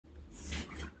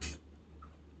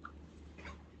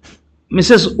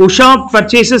Mrs. Usha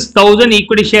purchases 1000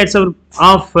 equity shares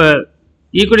of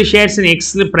equity shares in X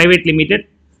Private Limited,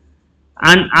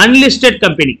 an unlisted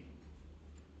company.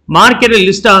 Market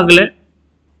list ஆகல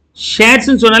shares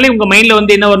ன்னு சொன்னாலே உங்க மைண்ட்ல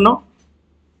வந்து என்ன வரணும்?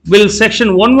 Will section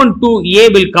 112A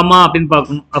will come அப்படினு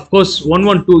பார்க்கணும். Of course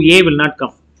 112A will not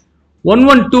come.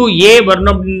 112A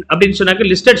வரணும் அப்படினு சொன்னாக்க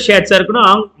listed shares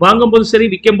இருக்கணும். வாங்கும்போது சரி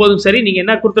விக்கும்போதும் சரி நீங்க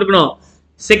என்ன கொடுத்திருக்கணும்?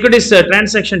 Securities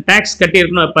transaction tax கட்டி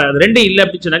இருக்கணும். அப்ப அது ரெண்டு இல்ல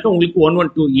அப்படி சொன்னாக்க உங்களுக்கு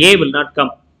 112A will not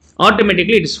come.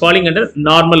 Automatically it is falling under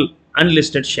normal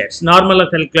unlisted shares. நார்மலா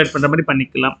கால்குலேட் பண்ற மாதிரி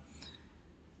பண்ணிக்கலாம்.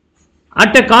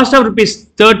 At a cost of rupees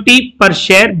 30 per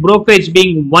share, brokerage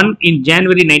being won in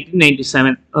January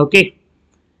 1997. Okay.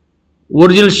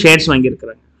 Original shares வாங்கி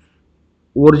இருக்காங்க.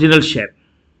 Original share.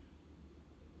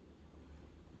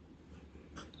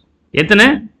 எத்தனை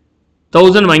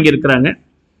 1000 வாங்கி இருக்காங்க.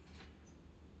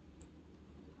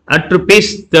 At rupees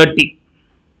 30.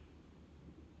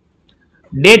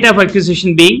 Date of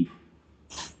acquisition being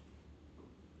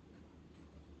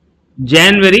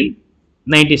January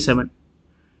 97.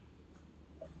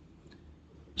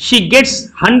 She gets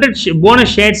 100 bonus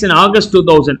shares in August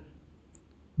 2000.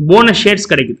 Bonus shares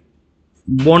கிடைக்குது.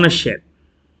 Bonus share.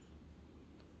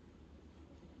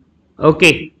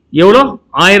 Okay. எவ்வளோ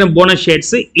 1000 bonus shares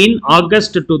in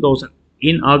August 2000.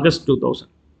 In August 2000.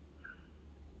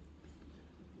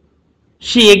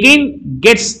 She again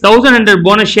gets 1100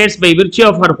 bonus shares by virtue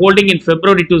of her holding in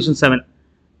February 2007.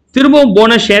 திரும்பவும்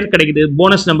bonus share கிடைக்குது.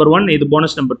 Bonus number 1, இது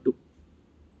bonus number 2.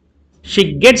 She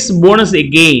gets bonus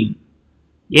again.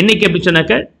 என்னைக்கு அப்படி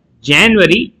சொன்னாக்க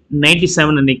January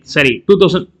 97 அன்னைக்கு, sorry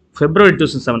 2000, February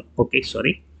 2007. Okay,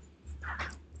 sorry.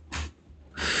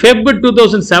 Feb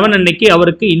 2007 அன்னைக்கு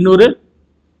அவருக்கு இன்னொரு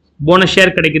bonus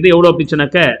share கிடைக்குது. எவ்வளவு அப்படி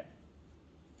சொன்னாக்க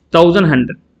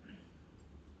 1100.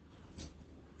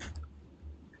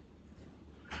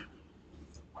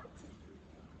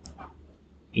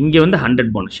 இங்க வந்து 100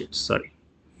 bonus shares, sorry.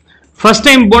 First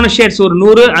time bonus shares ஒரு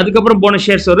 100, அதுக்கப்புறம் bonus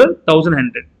shares ஒரு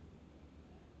 1100.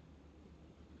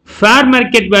 Fair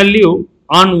market value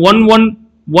on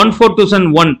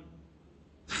 1/1/2001.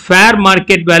 Fair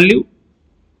market value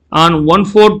on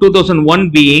 1/4/2001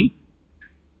 being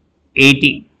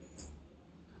 80.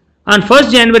 On 1st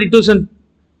January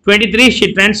 2023, she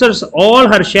transfers all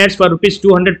her shares for rupees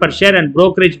 200 per share and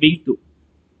brokerage being 2.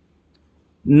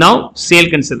 Now sale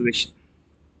consideration.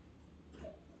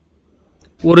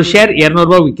 ஒரு share 200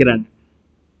 ரூபாய் விற்கிறாங்க.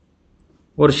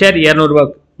 ஒரு share 200 ரூபாய்,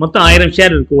 மொத்தம் 1000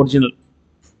 share இருக்கு original.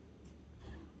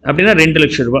 அப்படின்னா 2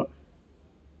 லட்சம் ரூபாய்.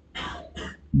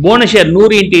 Bonus share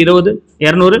 100 × 20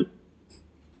 200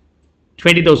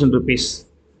 20,000 rupees.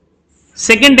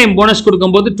 Second time bonus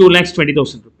கொடுக்கும்போது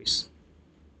 2,20,000 rupees.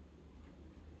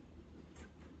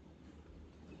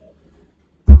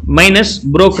 Minus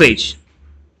brokerage.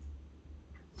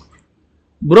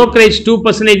 brokerage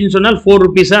 2% சொன்னால் 4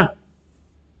 rupees.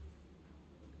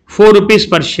 4 rupees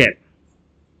per share.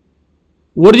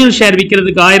 Original share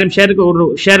விற்கிறதுக்கு 1000 ஷேருக்கு ஒரு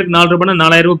ஷேருக்கு 4 ரூபாய்னா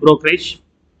 4000 ரூபாய் brokerage.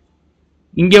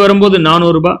 இங்கே வரும்போது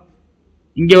 400 ரூபாய்,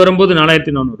 இங்கே வரும்போது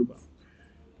 4400 ரூபாய்.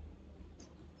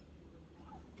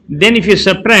 Then if you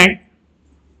subtract,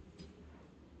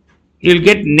 you will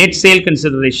get net sale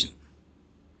consideration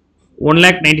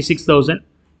 1,96,000,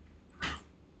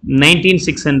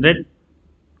 19,600,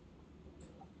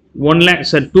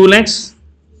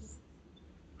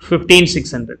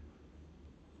 2,15,600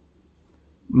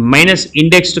 minus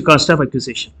indexed cost of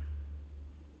acquisition.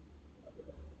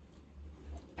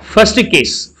 First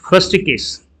case.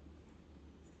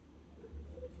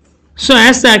 So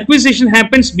as the acquisition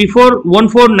happens before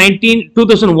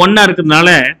 1/4/2001 இருக்கிறதுனால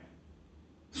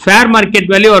fair market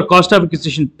value or cost of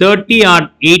acquisition 30 or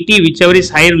 80, whichever is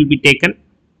higher will be taken.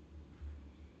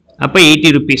 அப்ப 80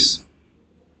 rupees.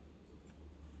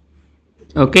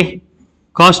 Okay.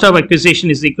 Cost of acquisition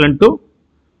is equal to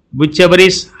whichever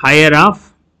is higher of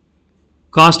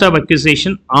cost of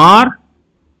acquisition or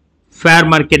fair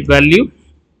market value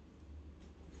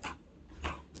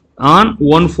on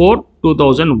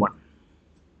 1/4/2001.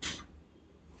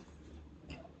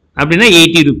 அப்படின்னா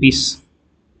 80 rupees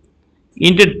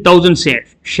into 1000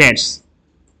 shares.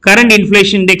 Current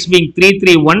inflation index being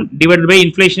 331 divided by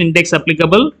inflation index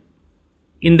applicable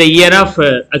in the year of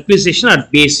acquisition or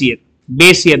base year.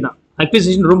 Base year தான்.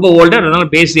 Acquisition ரொம்ப older, அதனால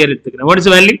base year எடுத்துக்கிறேன். What is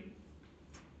the value?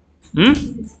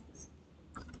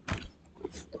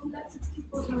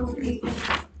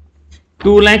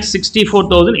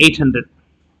 2,64,800.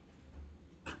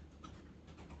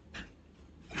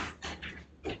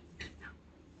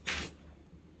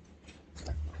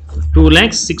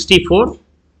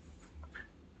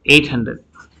 2,64,800.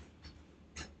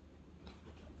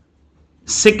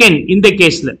 Second, in the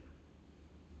case,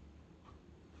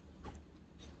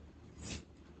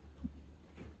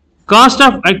 Cost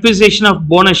of acquisition of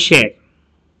bonus share.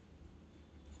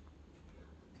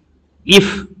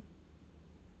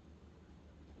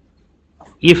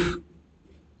 If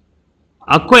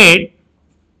acquired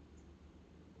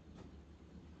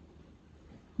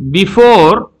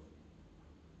before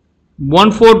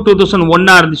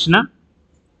 1/4/2001 இருந்துச்சுன்னா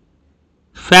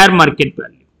fair market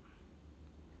value.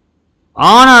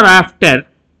 On or after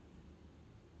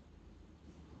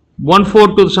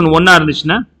 1/4/2001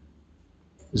 இருந்துச்சுன்னா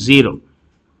 0.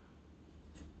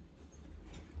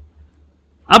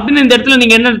 அப்படின்னு இந்த இடத்துல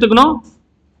நீங்க என்ன எடுத்துக்கணும்?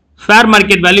 fair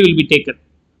market value will be taken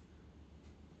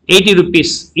 80 rupees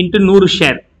into 100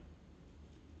 share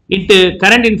into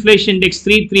current inflation index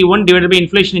 331 divided by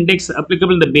inflation index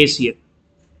applicable in the base year.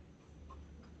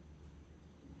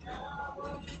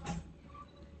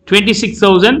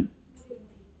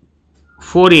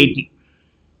 26,480.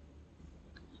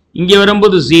 இங்கே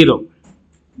வரும்போது 0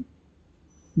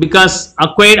 because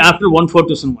acquired after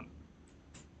 1/4/2001.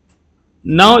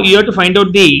 Now you have to find out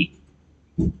the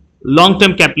long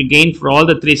term capital gain for all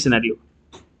the three scenarios.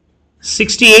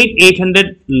 68,800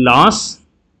 loss,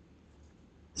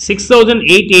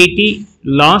 6,880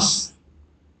 loss,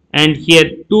 and here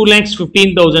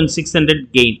 2,15,600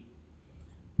 gain.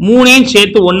 மூணையும்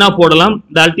சேர்த்து ஒண்ணா போடலாம்.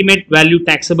 The ultimate value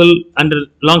taxable under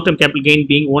long term capital gain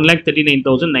being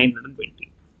 1,39,920.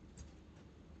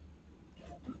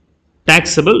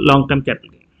 Taxable long term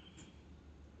capital gain.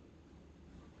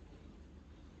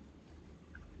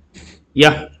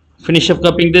 Yeah, finish up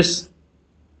copying this.